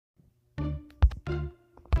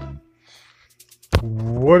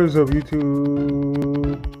What is up,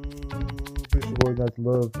 YouTube? It's your boy Dr.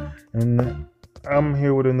 Love, and I'm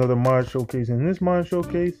here with another mod showcase. In this mod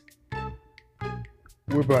showcase,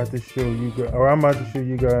 we're about to show you guys, or I'm about to show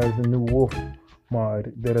you guys a new wolf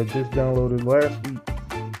mod that I just downloaded last week.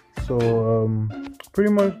 So,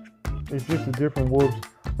 pretty much, it's just a different wolves.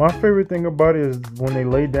 My favorite thing about it is when they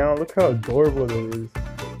lay down. Look how adorable it is.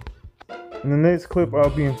 In the next clip,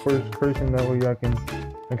 I'll be in first person. That way, I can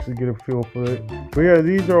actually get a feel for it. But yeah,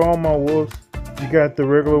 these are all my wolves. You got the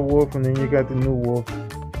regular wolf, and then you got the new wolf.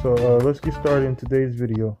 So let's get started in today's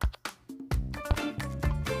video.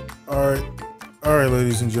 All right,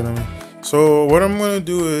 ladies and gentlemen. So what I'm gonna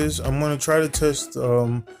do is I'm gonna try to test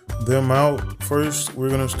them out first. We're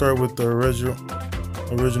gonna start with the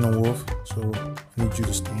original wolf. So I need you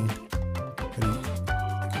to stand.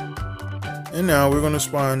 And now we're gonna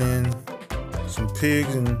spawn in some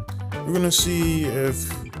pigs, and we're gonna see if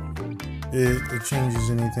it changes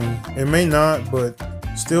anything. It may not, but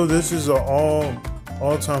still, this is an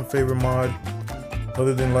all-time favorite mod,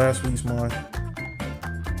 other than last week's mod.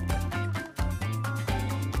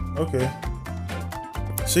 Okay.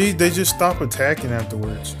 See, they just stop attacking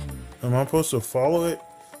afterwards. Am I supposed to follow it?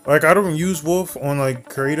 Like, I don't use wolf on like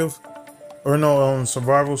creative, or no, on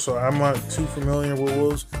survival, so I'm not too familiar with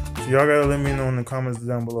wolves. So y'all gotta let me know in the comments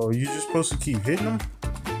down below. You just supposed to keep hitting them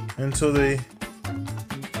until they...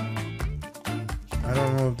 I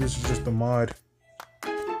don't know if this is just a mod.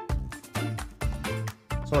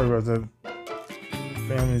 Sorry about that.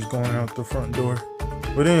 Family's going out the front door.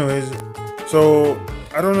 But anyways, so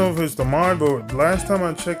I don't know if it's the mod, but last time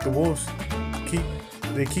I checked, the wolves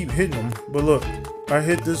they keep hitting them. But look, I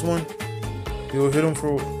hit this one. You'll hit him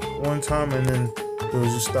for one time, and then it'll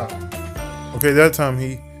just stop. Okay, that time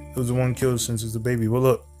he was the one killed since it's a baby. Well,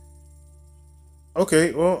 look.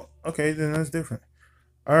 Okay, well, okay, then that's different.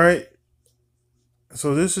 All right.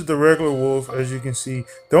 So this is the regular wolf, as you can see.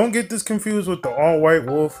 Don't get this confused with the all-white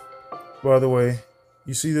wolf, by the way.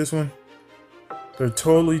 You see this one? They're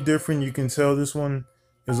totally different. You can tell this one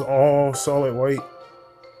is all solid white.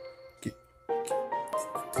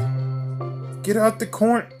 Get out the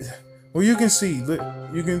corner. Well, you can see. Look,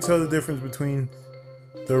 you can tell the difference between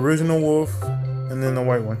the original wolf and then the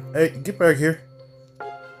white one. Hey, get back here.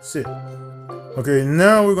 Sit. Okay,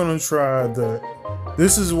 now we're going to try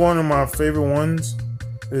this is one of my favorite ones,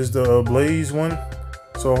 is the blaze one.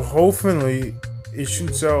 So hopefully it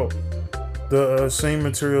shoots out the same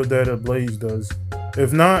material that a blaze does.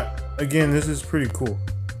 If not, again, this is pretty cool.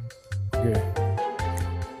 Okay,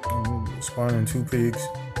 spawning 2 pigs.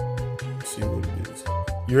 Let's see what it is.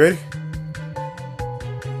 You ready?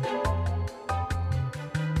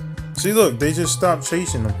 See, look, they just stopped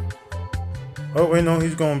chasing them. Oh wait, no,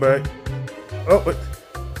 he's going back. Oh, but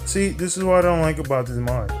see, this is what I don't like about this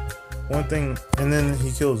mod. One thing, and then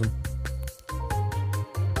he kills him.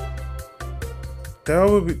 That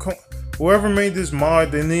would be whoever made this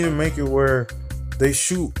mod, they need to make it where they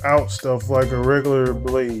shoot out stuff like a regular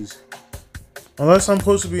blaze. Unless I'm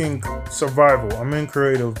supposed to be in survival, I'm in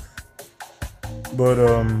creative. But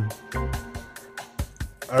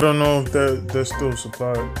I don't know if that still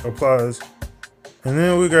applies. And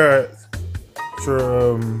then we got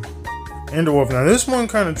Enderwolf. Now this one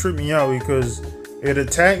kind of tripped me out because it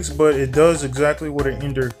attacks, but it does exactly what an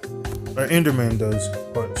Enderman does.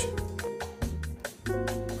 Watch.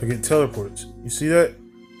 Like, it teleports. You see that?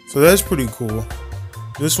 So that's pretty cool.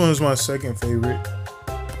 This one is my second favorite.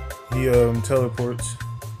 He teleports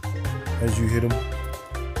as you hit him.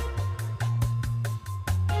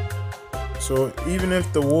 So even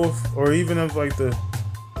if the wolf, or even if like the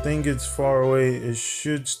thing gets far away, it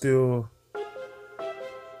should still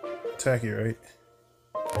attack it, right?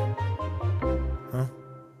 Huh?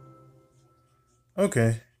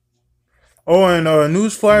 Okay. Oh, and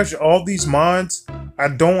newsflash, all these mods, I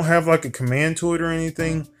don't have like a command to it or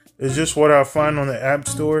anything. It's just what I find on the App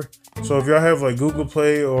Store. So if y'all have like Google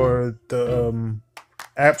Play or the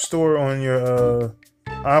App Store on your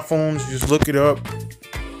iPhones, just look it up.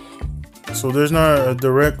 So there's not a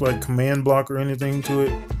direct like command block or anything to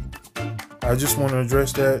it. I just want to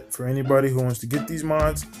address that for anybody who wants to get these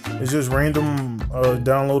mods. It's just random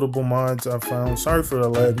downloadable mods I found. Sorry for the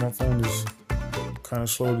lag, my phone is kind of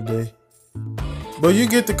slow today. But you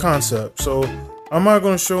get the concept. So I'm not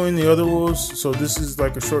going to show any other wolves, so this is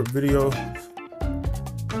like a short video.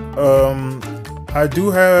 I do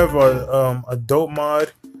have a dope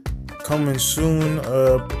mod coming soon,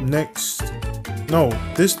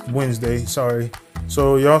 this Wednesday, sorry.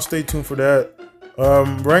 So y'all stay tuned for that.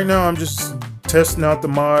 Right now I'm just testing out the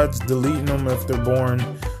mods, deleting them if they're boring.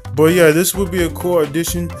 But yeah, this would be a cool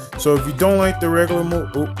addition. So if you don't like the regular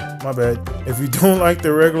mode, my bad. If you don't like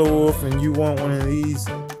the regular wolf and you want one of these,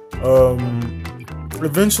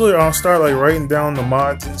 eventually I'll start like writing down the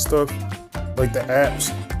mods and stuff, like the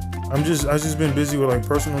apps. I just been busy with like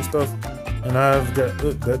personal stuff, and I've got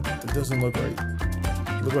that doesn't look right.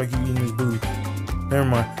 Look like you eating this booty. Never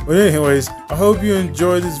mind. But anyways, I hope you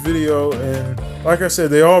enjoyed this video, and like I said,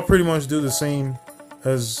 they all pretty much do the same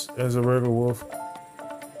as a regular wolf.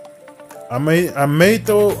 I may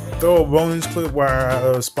throw a bonus clip where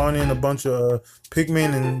I spawn in a bunch of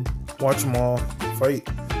pigmen and watch them all fight,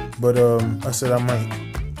 but I said I might,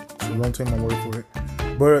 so don't take my word for it.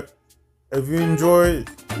 But if you enjoyed,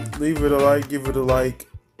 leave it a like, give it a like.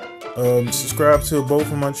 Subscribe to both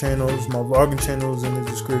of my channels. My vlogging channel is in the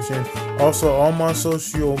description. Also, all my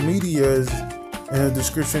social media is in the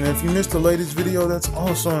description. If you missed the latest video, that's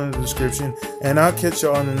also in the description. And I'll catch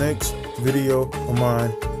y'all in the next video of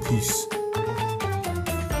mine. Peace.